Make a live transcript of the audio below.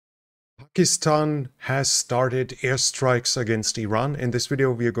Pakistan has started airstrikes against Iran. In this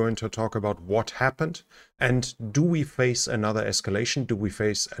video, we are going to talk about what happened and do we face another escalation? Do we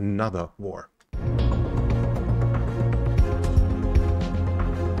face another war?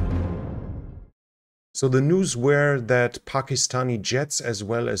 So the news were that Pakistani jets as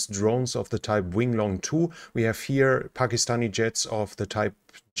well as drones of the type Winglong 2, we have here Pakistani jets of the type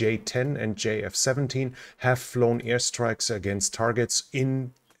J-10 and JF-17 have flown airstrikes against targets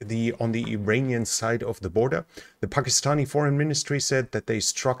on the Iranian side of the border. The Pakistani Foreign Ministry said that they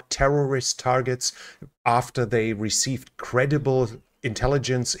struck terrorist targets after they received credible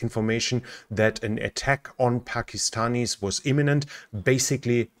intelligence information that an attack on Pakistanis was imminent.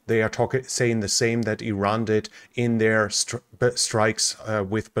 Basically, they are saying the same that Iran did in their strikes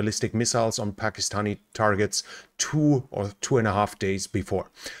with ballistic missiles on Pakistani targets 2 or 2.5 days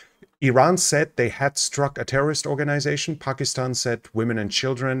before. Iran said they had struck a terrorist organization. Pakistan said women and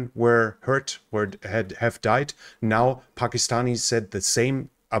children were hurt, have died. Now Pakistanis said the same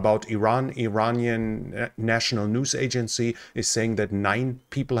about Iran. Iranian National News Agency is saying that 9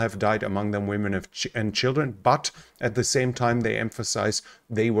 people have died, among them women and children, but at the same time they emphasize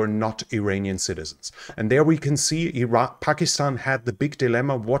they were not Iranian citizens. And there we can see Pakistan had the big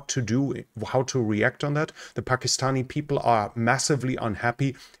dilemma what to do, how to react on that. The Pakistani people are massively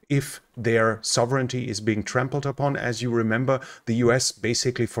unhappy if their sovereignty is being trampled upon. As you remember, the US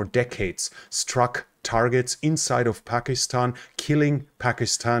basically for decades struck targets inside of Pakistan, killing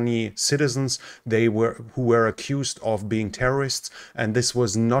Pakistani citizens who were accused of being terrorists, and this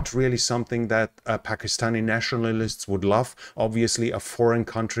was not really something that Pakistani nationalists would love. Obviously, a foreign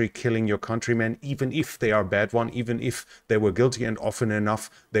country killing your countrymen, even if they are bad one, even if they were guilty, and often enough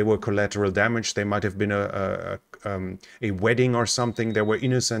they were collateral damage. They might have been a wedding or something. There were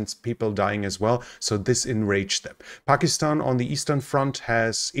innocent people dying as well, so this enraged them. Pakistan on the Eastern Front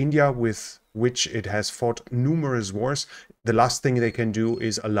has India, with which it has fought numerous wars. The last thing they can do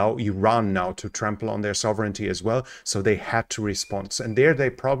is allow Iran now to trample on their sovereignty as well. So they had to respond. And there they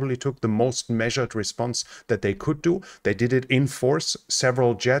probably took the most measured response that they could do. They did it in force,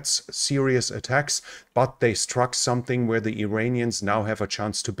 several jets, serious attacks, but they struck something where the Iranians now have a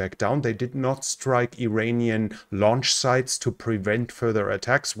chance to back down. They did not strike Iranian launch sites to prevent further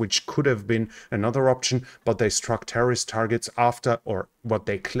attacks, which could have been another option, but they struck terrorist targets after, or what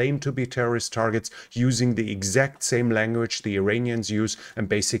they claim to be terrorist targets, using the exact same language the Iranians use and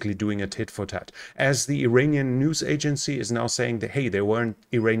basically doing a tit for tat. As the Iranian news agency is now saying that, hey, they weren't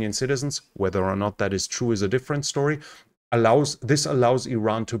Iranian citizens, whether or not that is true is a different story, this allows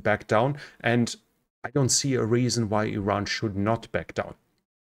Iran to back down, and I don't see a reason why Iran should not back down.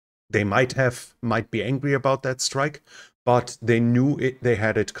 They might be angry about that strike, but they knew they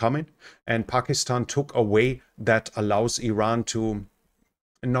had it coming, and Pakistan took a way that allows Iran to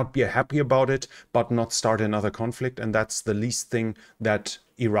not be happy about it, but not start another conflict. And that's the least thing that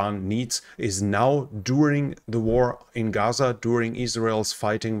Iran needs, is now during the war in Gaza, during Israel's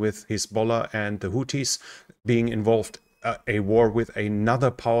fighting with Hezbollah and the Houthis, being involved a war with another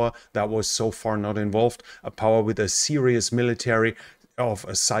power that was so far not involved, a power with a serious military of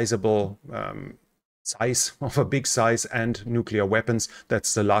a sizable big size and nuclear weapons.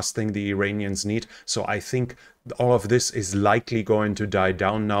 That's the last thing the Iranians need. So I think all of this is likely going to die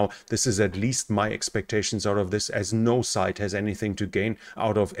down now. This is at least my expectations out of this, as no side has anything to gain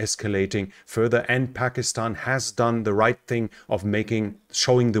out of escalating further. And Pakistan has done the right thing of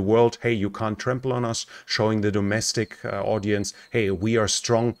showing the world, hey, you can't trample on us, showing the domestic audience, hey, we are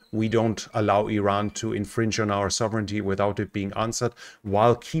strong, we don't allow Iran to infringe on our sovereignty without it being answered,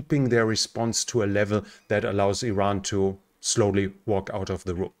 while keeping their response to a level that allows Iran to slowly walk out of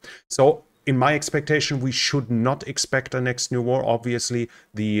the room. So in my expectation, we should not expect a next new war. Obviously,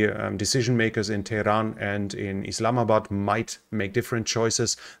 the decision makers in Tehran and in Islamabad might make different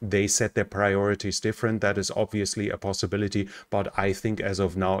choices. They set their priorities different. That is obviously a possibility. But I think as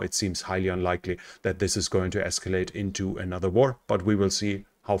of now, it seems highly unlikely that this is going to escalate into another war. But we will see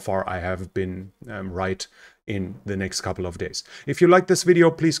how far I have been right in the next couple of days. If you like this video,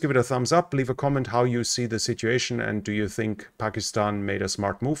 please give it a thumbs up, leave a comment how you see the situation, and do you think Pakistan made a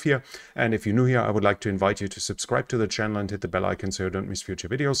smart move here? And if you're new here, I would like to invite you to subscribe to the channel and hit the bell icon so you don't miss future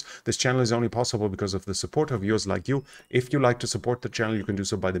videos. This channel is only possible because of the support of viewers like you. If you like to support the channel, you can do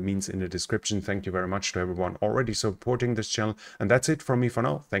so by the means in the description. Thank you very much to everyone already supporting this channel. And that's it from me for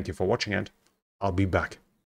now. Thank you for watching, and I'll be back.